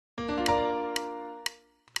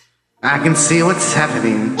I can see what's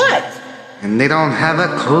happening. What? And they don't have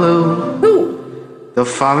a clue. Who? They'll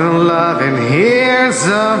fall in love, and here's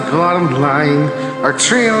the bottom line. Our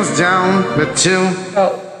trio's down to 2.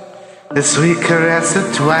 Oh. The sweet caress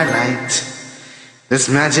of twilight. There's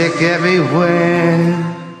magic everywhere.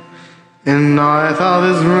 And with all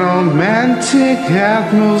this romantic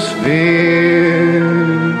atmosphere,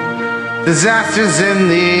 disasters in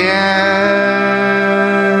the air.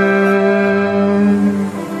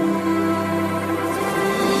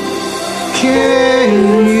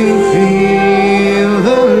 Can you feel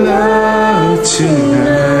the love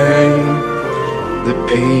tonight? The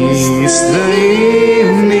peace the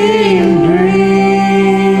evening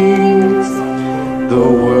brings. The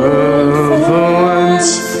world for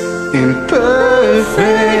once in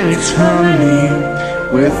perfect harmony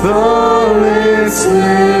with all its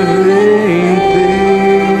living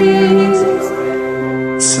things.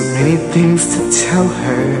 So many things to tell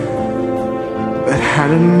her, but how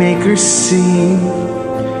to make her see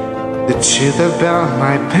the truth about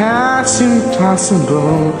my past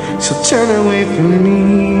impossible. She'll turn away from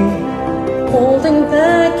me. Holding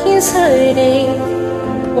back is hurting.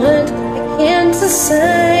 What I can't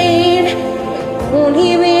decide. Won't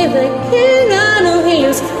he be the king? I know he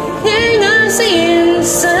is the king I see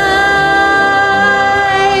inside.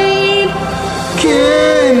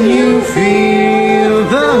 Can you feel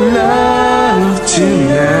the love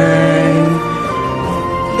tonight?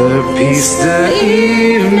 The peace the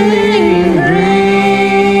evening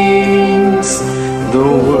brings. The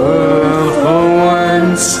world for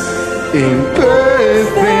once in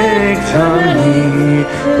perfect harmony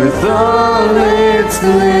with all its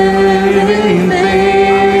living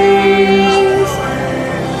things.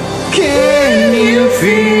 Can you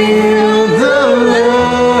feel the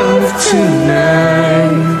love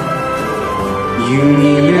tonight? You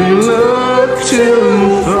needn't look too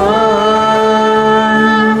far.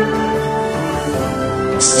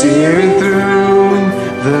 Steering through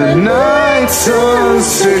the night's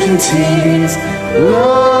uncertainties,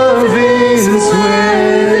 love is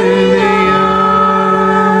where they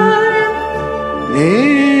are.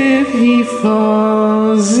 If he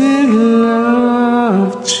falls in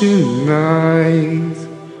love tonight,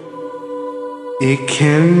 it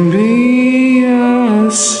can be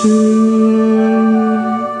us soon.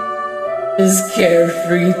 His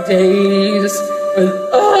carefree days with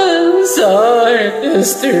us are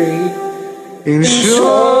history. In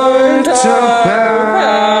short, our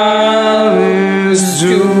power is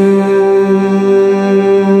doomed.